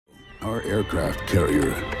Our aircraft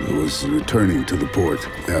carrier was returning to the port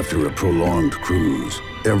after a prolonged cruise.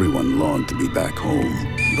 Everyone longed to be back home,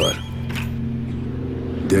 but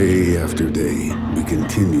day after day, we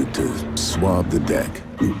continued to swab the deck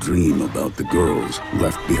and dream about the girls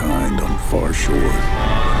left behind on far shores.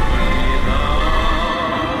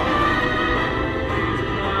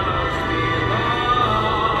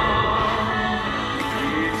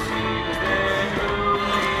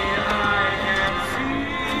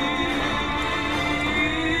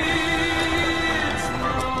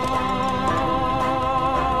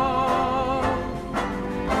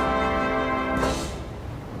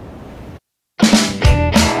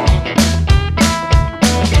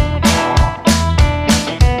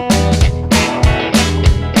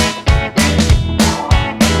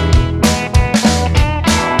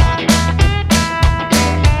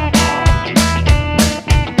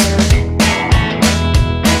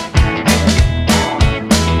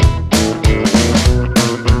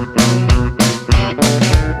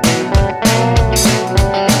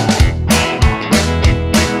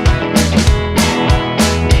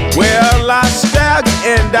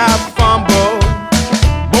 And I fumble.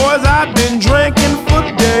 Boys, I've been drinking for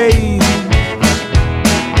days.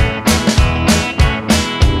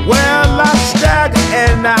 Well, I stagger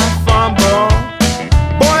and I fumble.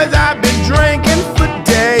 Boys, I've been drinking for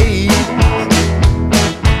days.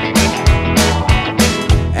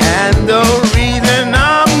 And the reason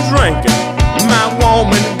I'm drinking, my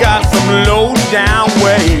woman got some low down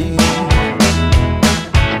ways.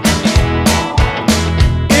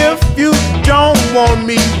 Don't want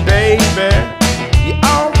me, baby, you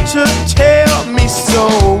ought to tell me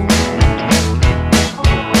so.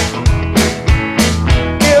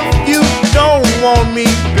 If you don't want me,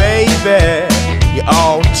 baby, you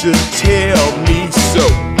ought to tell me so.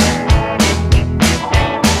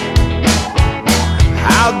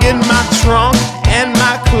 I'll get my trunk and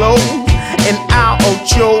my clothes, and out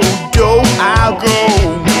your door I'll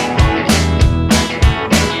go.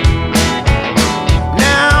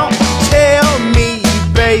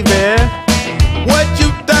 Baby, what you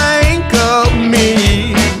think of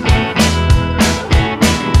me?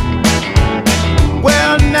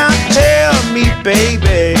 Well, now tell me,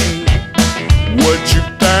 baby, what you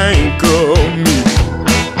think of me?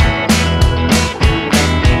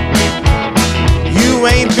 You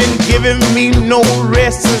ain't been giving me no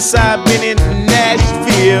rest since I've been in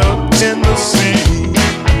Nashville, Tennessee.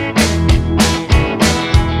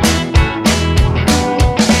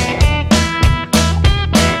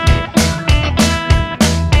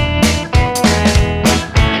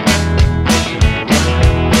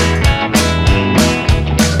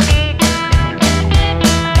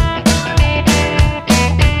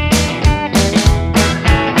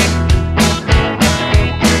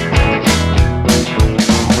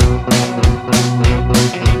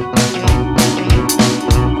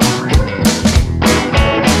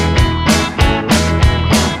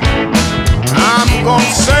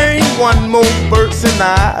 One more verse and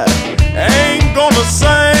I ain't gonna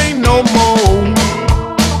sing no more.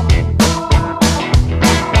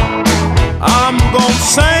 I'm gonna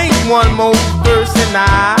sing one more verse and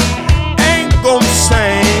I ain't gonna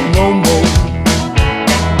sing no more.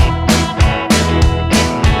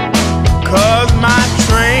 'Cause my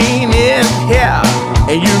train is here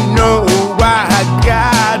and you know I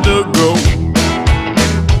gotta go.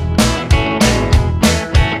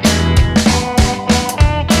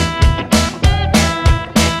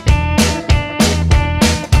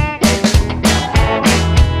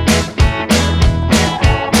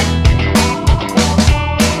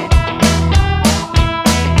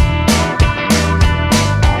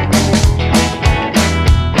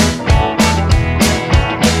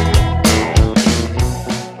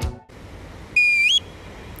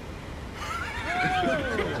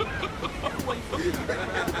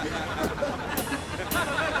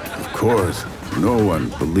 Of course, no one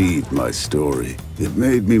believed my story. It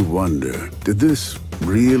made me wonder, did this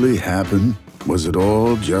really happen? Was it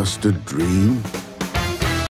all just a dream?